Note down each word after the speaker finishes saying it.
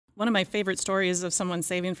one of my favorite stories of someone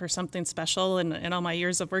saving for something special in all my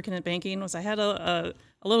years of working in banking was I had a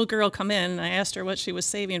little girl come in and I asked her what she was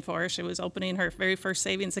saving for. She was opening her very first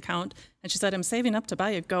savings account and she said, "I'm saving up to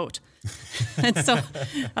buy a goat." And so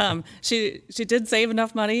she did save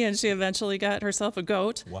enough money and she eventually got herself a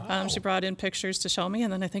goat. Wow. She brought in pictures to show me,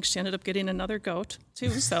 and then I think she ended up getting another goat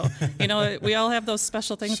too. So, we all have those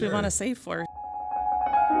special things we want to save for.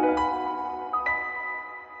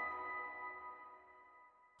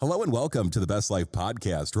 Hello and welcome to the Best Life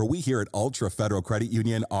Podcast, where we here at Altra Federal Credit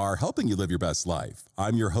Union are helping you live your best life.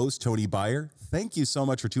 I'm your host, Tony Byer. Thank you so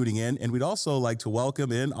much for tuning in. And we'd also like to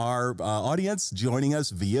welcome in our audience joining us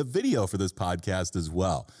via video for this podcast as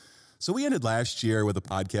well. So we ended last year with a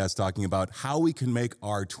podcast talking about how we can make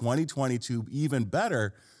our 2022 even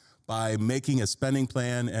better by making a spending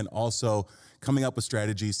plan and also coming up with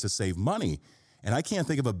strategies to save money. And I can't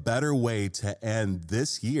think of a better way to end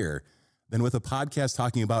this year than with a podcast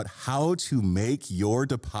talking about how to make your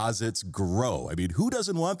deposits grow. I mean, who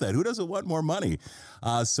doesn't want that? Who doesn't want more money?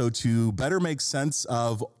 So to better make sense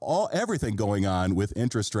of everything going on with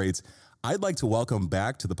interest rates, I'd like to welcome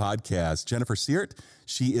back to the podcast Jennifer Cyert.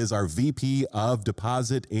 She is our VP of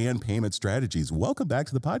Deposit and Payment Strategies. Welcome back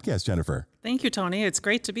to the podcast, Jennifer. Thank you, Tony. It's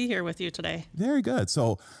great to be here with you today. Very good.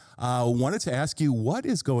 So wanted to ask you what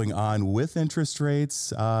is going on with interest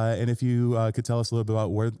rates, and if you could tell us a little bit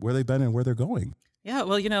about where they've been and where they're going. Yeah,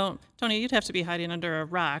 well, Tony, you'd have to be hiding under a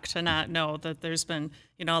rock to not know that there's been,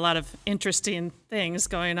 a lot of interesting things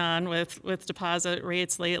going on with deposit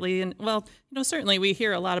rates lately. And, certainly we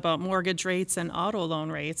hear a lot about mortgage rates and auto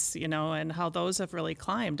loan rates, and how those have really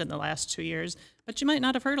climbed in the last 2 years. But you might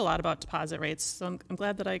not have heard a lot about deposit rates. So I'm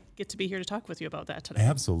glad that I get to be here to talk with you about that today.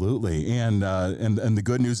 Absolutely. And the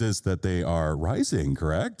good news is that they are rising,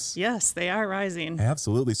 correct? Yes, they are rising.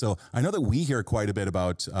 Absolutely. So I know that we hear quite a bit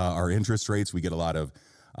about our interest rates. We get a lot of,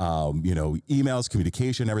 emails,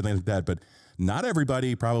 communication, everything like that. But not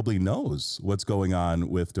everybody probably knows what's going on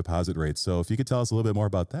with deposit rates. So if you could tell us a little bit more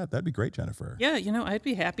about that, that'd be great, Jennifer. Yeah, I'd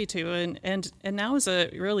be happy to. And now is a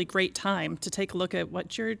really great time to take a look at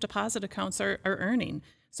what your deposit accounts are earning.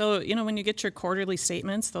 So, when you get your quarterly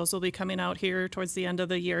statements, those will be coming out here towards the end of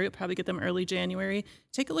the year. You'll probably get them early January.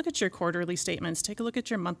 Take a look at your quarterly statements. Take a look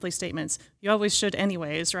at your monthly statements. You always should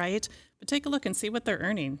anyways, right? But take a look and see what they're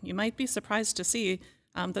earning. You might be surprised to see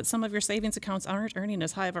that some of your savings accounts aren't earning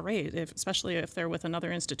as high of a rate, especially if they're with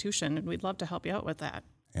another institution, and we'd love to help you out with that.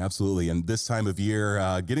 Absolutely. And this time of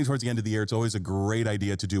year, getting towards the end of the year, it's always a great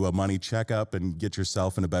idea to do a money checkup and get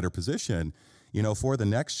yourself in a better position, for the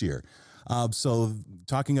next year. So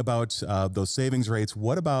talking about those savings rates,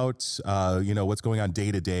 what about, what's going on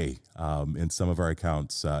day to day in some of our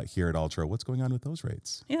accounts here at Altra? What's going on with those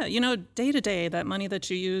rates? Yeah, day to day, that money that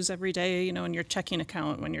you use every day, in your checking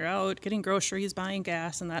account, when you're out getting groceries, buying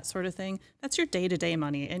gas and that sort of thing, that's your day to day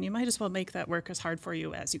money. And you might as well make that work as hard for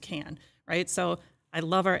you as you can, right? So I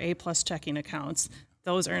love our A+ checking accounts.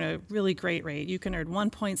 Those earn a really great rate. You can earn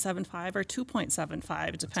 1.75 or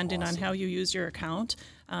 2.75, depending on how you use your account.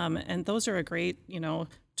 And those are a great,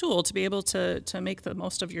 tool to be able to make the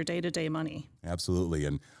most of your day-to-day money. Absolutely.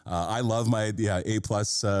 And I love my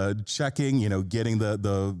A+ checking, getting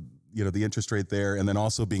the interest rate there, and then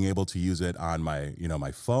also being able to use it on my,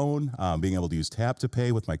 my phone, being able to use tap to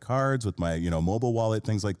pay with my cards, with my, mobile wallet,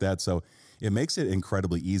 things like that. So it makes it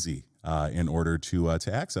incredibly easy in order to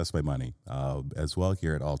access my money as well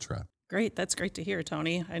here at Altra. Great. That's great to hear,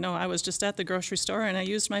 Tony. I know I was just at the grocery store and I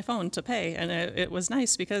used my phone to pay, and it was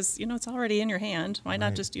nice because, it's already in your hand. Why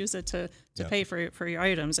not just use it to pay for your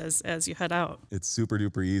items as you head out? It's super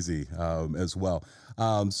duper easy as well.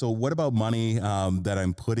 So what about money that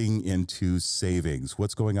I'm putting into savings?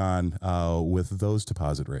 What's going on with those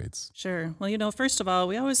deposit rates? Sure. Well, first of all,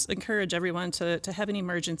 we always encourage everyone to have an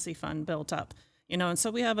emergency fund built up. And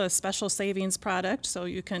so we have a special savings product, so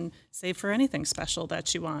you can save for anything special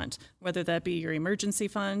that you want, whether that be your emergency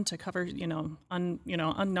fund to cover,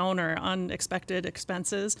 unknown or unexpected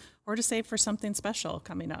expenses, or to save for something special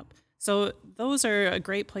coming up. So those are a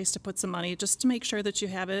great place to put some money, just to make sure that you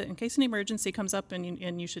have it in case an emergency comes up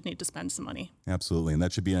and you should need to spend some money. Absolutely. And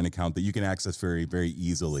that should be an account that you can access very, very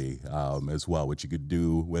easily as well, which you could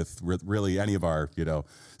do with really any of our,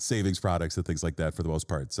 savings products and things like that for the most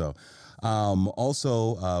part. So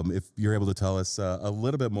also, if you're able to tell us a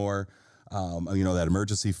little bit more, that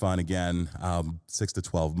emergency fund, again, 6 to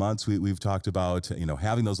 12 months, we've talked about,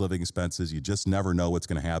 having those living expenses. You just never know what's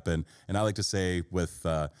going to happen. And I like to say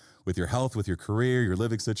with your health, with your career, your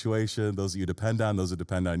living situation, those that you depend on, those that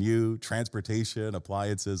depend on you, transportation,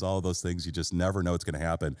 appliances, all of those things, you just never know what's going to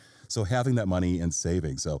happen. So having that money in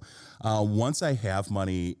savings. So once I have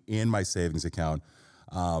money in my savings account,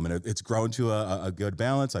 and it's grown to a good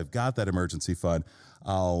balance. I've got that emergency fund.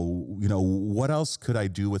 What else could I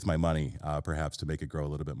do with my money, perhaps, to make it grow a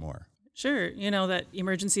little bit more? Sure. That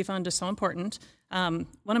emergency fund is so important. One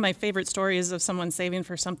of my favorite stories of someone saving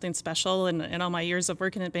for something special in all my years of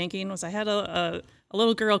working in banking was I had a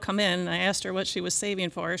little girl come in and I asked her what she was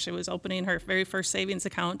saving for. She was opening her very first savings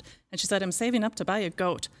account and she said, "I'm saving up to buy a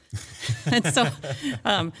goat." And so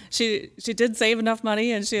she did save enough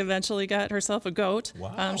money and she eventually got herself a goat.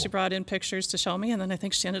 Wow. She brought in pictures to show me, and then I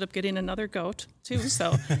think she ended up getting another goat too.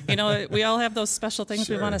 So, we all have those special things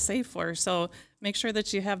we want to save for. So make sure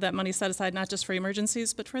that you have that money set aside, not just for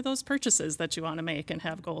emergencies, but for those purchases that you want to make and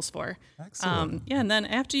have goals for. Excellent. And then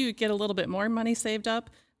after you get a little bit more money saved up,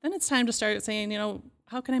 then it's time to start saying,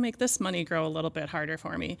 how can I make this money grow a little bit harder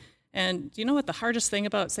for me? And you know what the hardest thing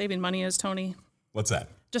about saving money is, Tony? What's that?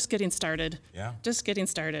 Just getting started. Yeah. Just getting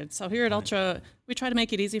started. So here at Altra, we try to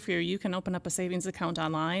make it easy for you. You can open up a savings account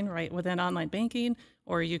online, right, within online banking,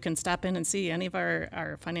 or you can stop in and see any of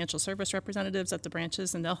our financial service representatives at the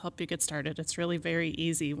branches, and they'll help you get started. It's really very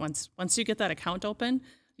easy. Once you get that account open,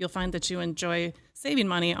 you'll find that you enjoy saving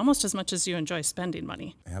money almost as much as you enjoy spending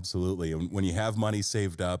money. Absolutely. And when you have money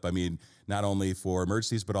saved up, not only for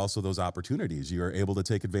emergencies, but also those opportunities, you are able to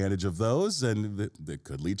take advantage of those, and that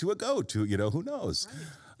could lead to a goat, who knows,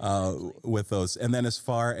 with those. And then as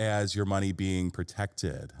far as your money being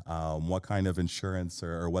protected, what kind of insurance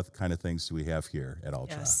or what kind of things do we have here at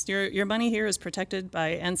Altra? Yes, your money here is protected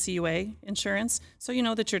by NCUA insurance. So you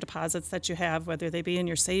know that your deposits that you have, whether they be in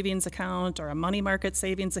your savings account or a money market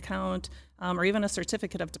savings account, or even a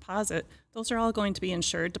certificate of deposit, those are all going to be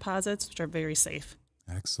insured deposits, which are very safe.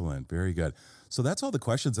 Excellent. Very good. So that's all the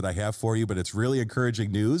questions that I have for you, but it's really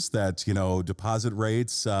encouraging news that, deposit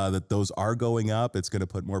rates, that those are going up. It's going to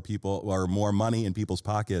put more people or more money in people's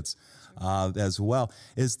pockets as well.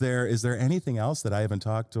 Is there anything else that I haven't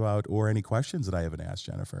talked about or any questions that I haven't asked,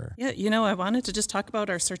 Jennifer? Yeah, I wanted to just talk about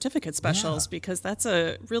our certificate specials because that's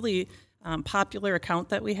a really popular account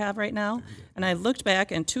that we have right now. And I looked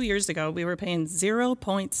back, and 2 years ago, we were paying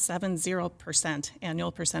 0.70%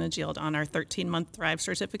 annual percentage yield on our 13-month Thrive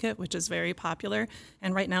certificate, which is very popular.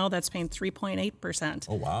 And right now, that's paying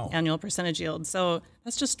 3.8% annual percentage yield. So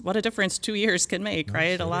that's just what a difference 2 years can make,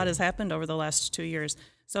 right? Sure. A lot has happened over the last 2 years.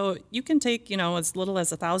 So you can take, as little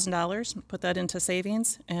as $1,000, put that into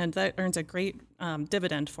savings, and that earns a great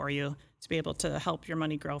dividend for you to be able to help your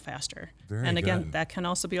money grow faster. And again, that can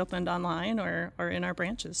also be opened online or in our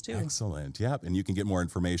branches too. Excellent. Yep. And you can get more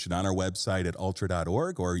information on our website at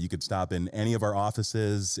altra.org, or you could stop in any of our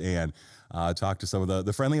offices and talk to some of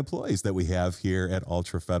the friendly employees that we have here at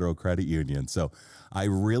Altra Federal Credit Union. So I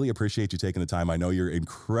really appreciate you taking the time. I know you're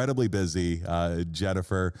incredibly busy,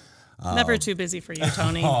 Jennifer. Never too busy for you,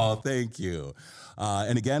 Tony. Oh, thank you.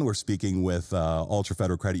 And again, we're speaking with Altra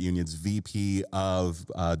Federal Credit Union's VP of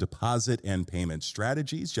Deposit and Payment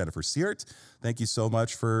Strategies, Jennifer Cyert. Thank you so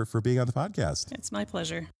much for being on the podcast. It's my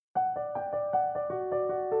pleasure.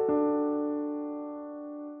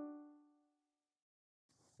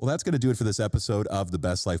 Well, that's going to do it for this episode of the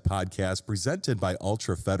Best Life Podcast presented by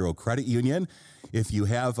Altra Federal Credit Union. If you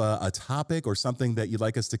have a topic or something that you'd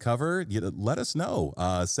like us to cover, let us know.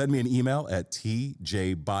 Send me an email at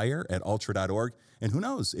tjbuyer@altra.org. And who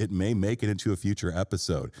knows, it may make it into a future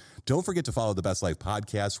episode. Don't forget to follow the Best Life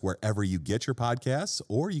Podcast wherever you get your podcasts,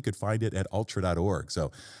 or you could find it at altra.org.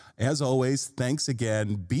 So as always, thanks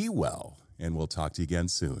again. Be well, and we'll talk to you again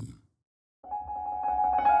soon.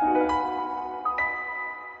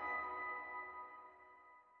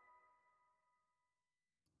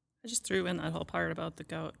 I just threw in that whole part about the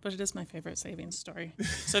goat, but it is my favorite savings story.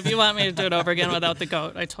 So if you want me to do it over again without the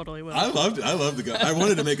goat, I totally will. I love the goat. I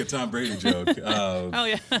wanted to make a Tom Brady joke. Oh,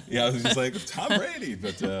 yeah. Yeah, I was just like, Tom Brady,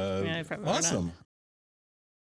 but yeah, awesome.